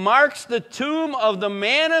 it marks the tomb of the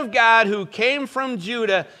man of God who came from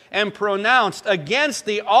Judah and pronounced against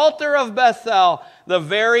the altar of Bethel the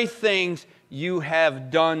very things you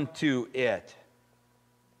have done to it.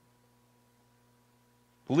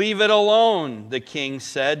 "Leave it alone," the king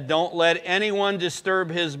said. "Don't let anyone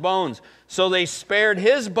disturb his bones." So they spared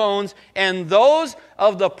his bones and those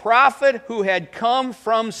of the prophet who had come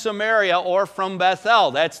from Samaria, or from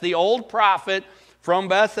Bethel. That's the old prophet from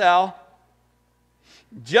Bethel.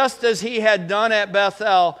 Just as he had done at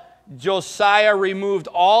Bethel, Josiah removed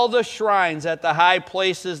all the shrines at the high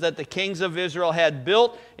places that the kings of Israel had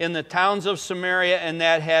built in the towns of Samaria and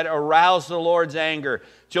that had aroused the Lord's anger.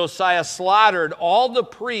 Josiah slaughtered all the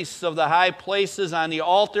priests of the high places on the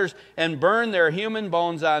altars and burned their human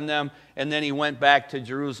bones on them, and then he went back to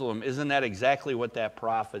Jerusalem. Isn't that exactly what that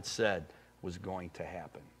prophet said was going to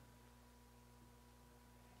happen?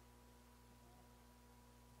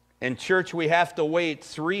 In church, we have to wait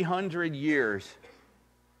 300 years.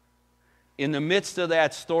 In the midst of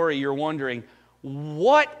that story, you're wondering,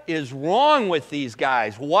 what is wrong with these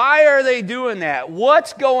guys? Why are they doing that?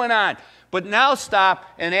 What's going on? But now stop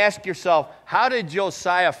and ask yourself, how did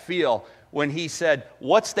Josiah feel when he said,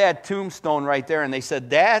 "What's that tombstone right there?" And they said,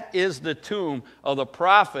 "That is the tomb of the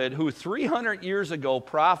prophet who 300 years ago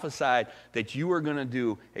prophesied that you were going to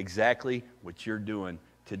do exactly what you're doing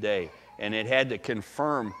today." And it had to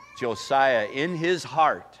confirm Josiah in his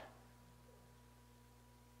heart.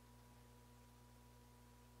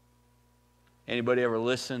 Anybody ever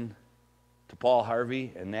listen to Paul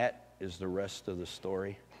Harvey? And that is the rest of the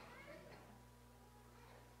story.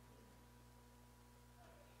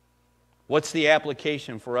 What's the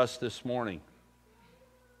application for us this morning?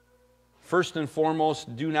 First and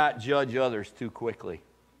foremost, do not judge others too quickly.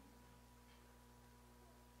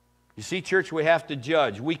 You see, church, we have to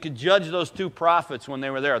judge. We could judge those two prophets when they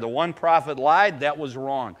were there. The one prophet lied, that was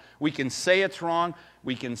wrong. We can say it's wrong.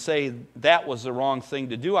 We can say that was the wrong thing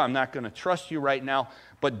to do. I'm not going to trust you right now,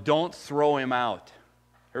 but don't throw him out.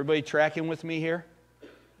 Everybody tracking with me here?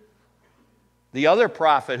 The other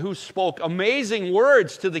prophet who spoke amazing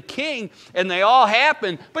words to the king, and they all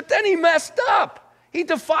happened, but then he messed up. He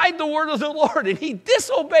defied the word of the Lord, and he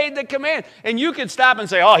disobeyed the command. And you could stop and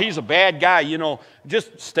say, "Oh, he's a bad guy,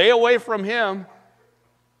 just stay away from him."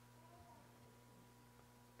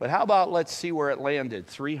 But how about let's see where it landed.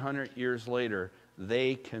 300 years later,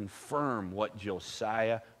 they confirm what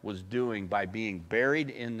Josiah was doing by being buried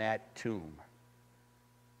in that tomb.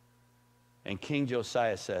 And King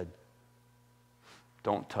Josiah said,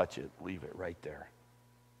 "Don't touch it, leave it right there."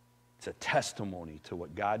 It's a testimony to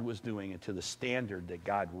what God was doing and to the standard that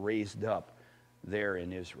God raised up there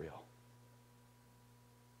in Israel.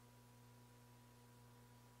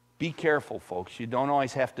 Be careful, folks. You don't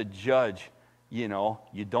always have to judge, you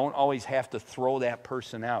don't always have to throw that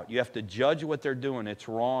person out. You have to judge what they're doing. It's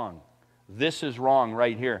wrong. This is wrong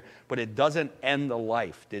right here. But it doesn't end the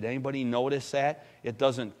life. Did anybody notice that? It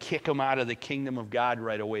doesn't kick them out of the kingdom of God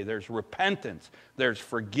right away. There's repentance. There's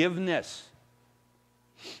forgiveness.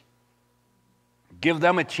 Give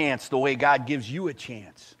them a chance the way God gives you a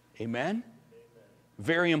chance. Amen?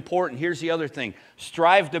 Very important. Here's the other thing.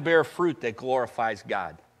 Strive to bear fruit that glorifies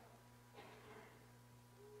God.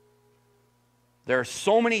 There are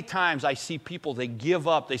so many times I see people, they give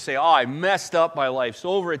up. They say, "Oh, I messed up, my life's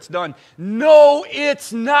over, it's done." No,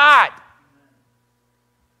 it's not.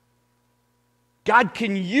 God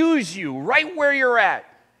can use you right where you're at.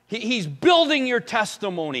 He's building your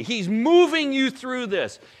testimony. He's moving you through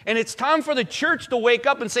this. And it's time for the church to wake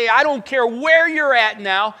up and say, "I don't care where you're at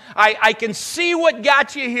now. I can see what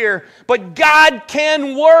got you here, but God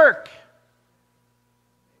can work.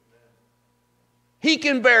 He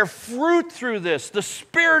can bear fruit through this. The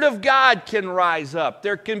Spirit of God can rise up.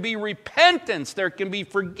 There can be repentance. There can be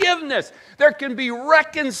forgiveness. There can be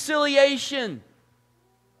reconciliation."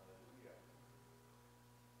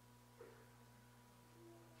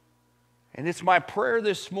 And it's my prayer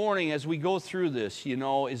this morning as we go through this,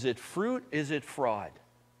 is it fruit? Is it fraud?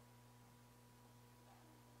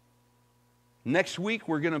 Next week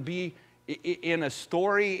we're going to be in a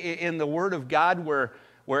story in the Word of God where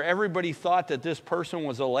everybody thought that this person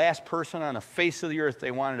was the last person on the face of the earth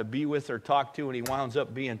they wanted to be with or talk to, and he winds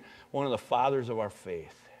up being one of the fathers of our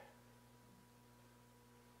faith.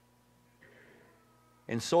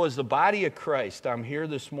 And so as the body of Christ, I'm here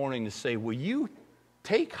this morning to say, will you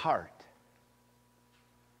take heart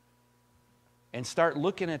and start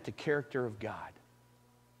looking at the character of God?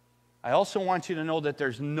 I also want you to know that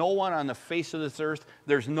there's no one on the face of this earth,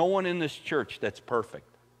 there's no one in this church that's perfect.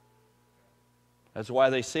 That's why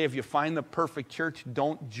they say if you find the perfect church,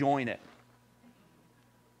 don't join it.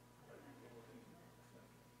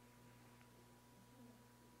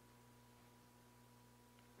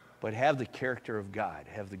 But have the character of God,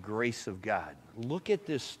 have the grace of God. Look at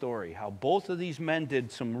this story, how both of these men did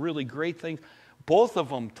some really great things, Both of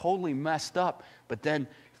them totally messed up. But then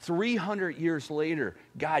 300 years later,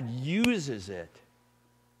 God uses it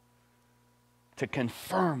to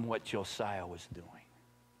confirm what Josiah was doing.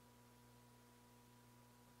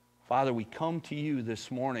 Father, we come to you this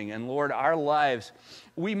morning, and Lord, our lives,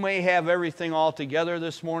 we may have everything all together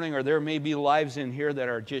this morning, or there may be lives in here that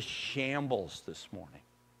are just shambles this morning.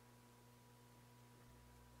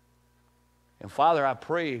 And Father, I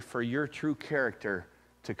pray for your true character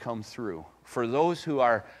to come through. For those who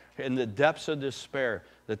are in the depths of despair,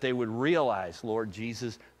 that they would realize, Lord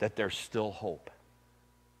Jesus, that there's still hope.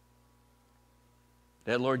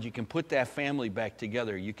 That, Lord, you can put that family back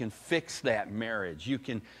together. You can fix that marriage.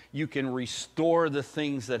 You can restore the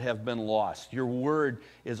things that have been lost. Your word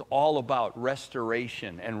is all about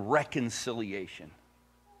restoration and reconciliation.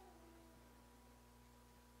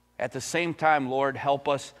 At the same time, Lord, help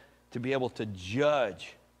us to be able to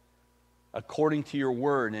judge according to your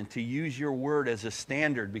word and to use your word as a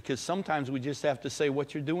standard, because sometimes we just have to say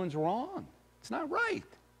what you're doing is wrong. It's not right.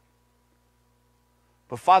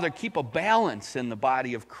 But Father, keep a balance in the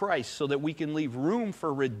body of Christ so that we can leave room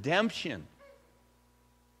for redemption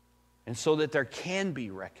and so that there can be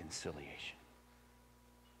reconciliation.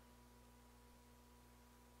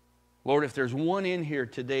 Lord, if there's one in here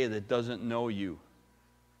today that doesn't know you,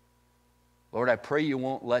 Lord, I pray you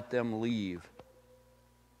won't let them leave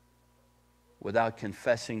without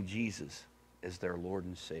confessing Jesus as their Lord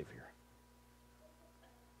and Savior.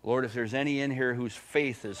 Lord, if there's any in here whose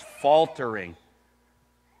faith is faltering,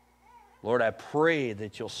 Lord, I pray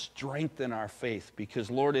that you'll strengthen our faith,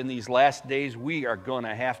 because, Lord, in these last days, we are going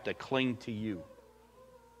to have to cling to you.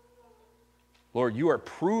 Lord, you are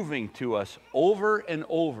proving to us over and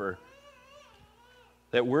over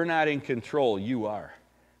that we're not in control, you are.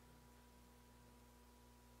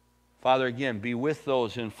 Father, again, be with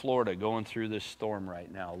those in Florida going through this storm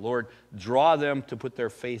right now. Lord, draw them to put their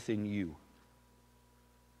faith in you.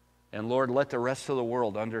 And Lord, let the rest of the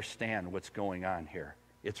world understand what's going on here.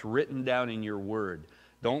 It's written down in your word.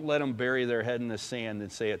 Don't let them bury their head in the sand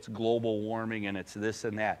and say it's global warming and it's this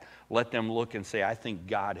and that. Let them look and say, I think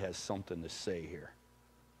God has something to say here.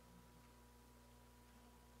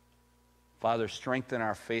 Father, strengthen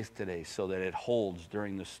our faith today so that it holds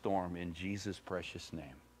during the storm, in Jesus' precious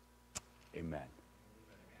name. Amen.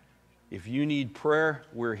 If you need prayer,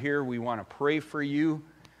 we're here. We want to pray for you.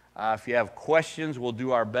 If you have questions, we'll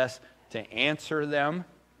do our best to answer them.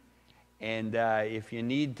 And if you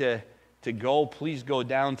need to go, please go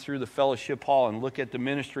down through the fellowship hall and look at the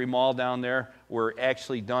ministry mall down there. We're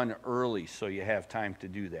actually done early, so you have time to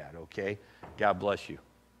do that, okay? God bless you.